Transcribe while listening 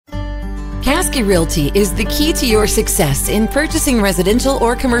Caskey Realty is the key to your success in purchasing residential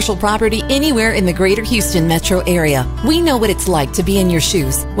or commercial property anywhere in the greater Houston metro area. We know what it's like to be in your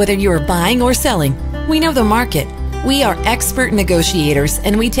shoes, whether you are buying or selling. We know the market. We are expert negotiators,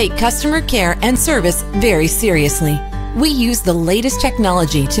 and we take customer care and service very seriously. We use the latest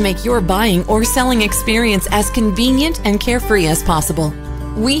technology to make your buying or selling experience as convenient and carefree as possible.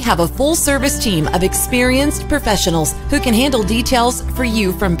 We have a full-service team of experienced professionals who can handle details for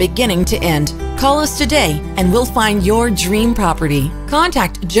you from beginning to end. Call us today and we'll find your dream property.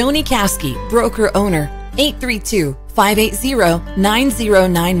 Contact Joanie Caskey, broker-owner,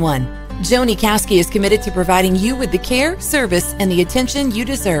 832-580-9091. Joanie Caskey is committed to providing you with the care, service, and the attention you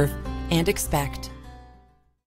deserve and expect.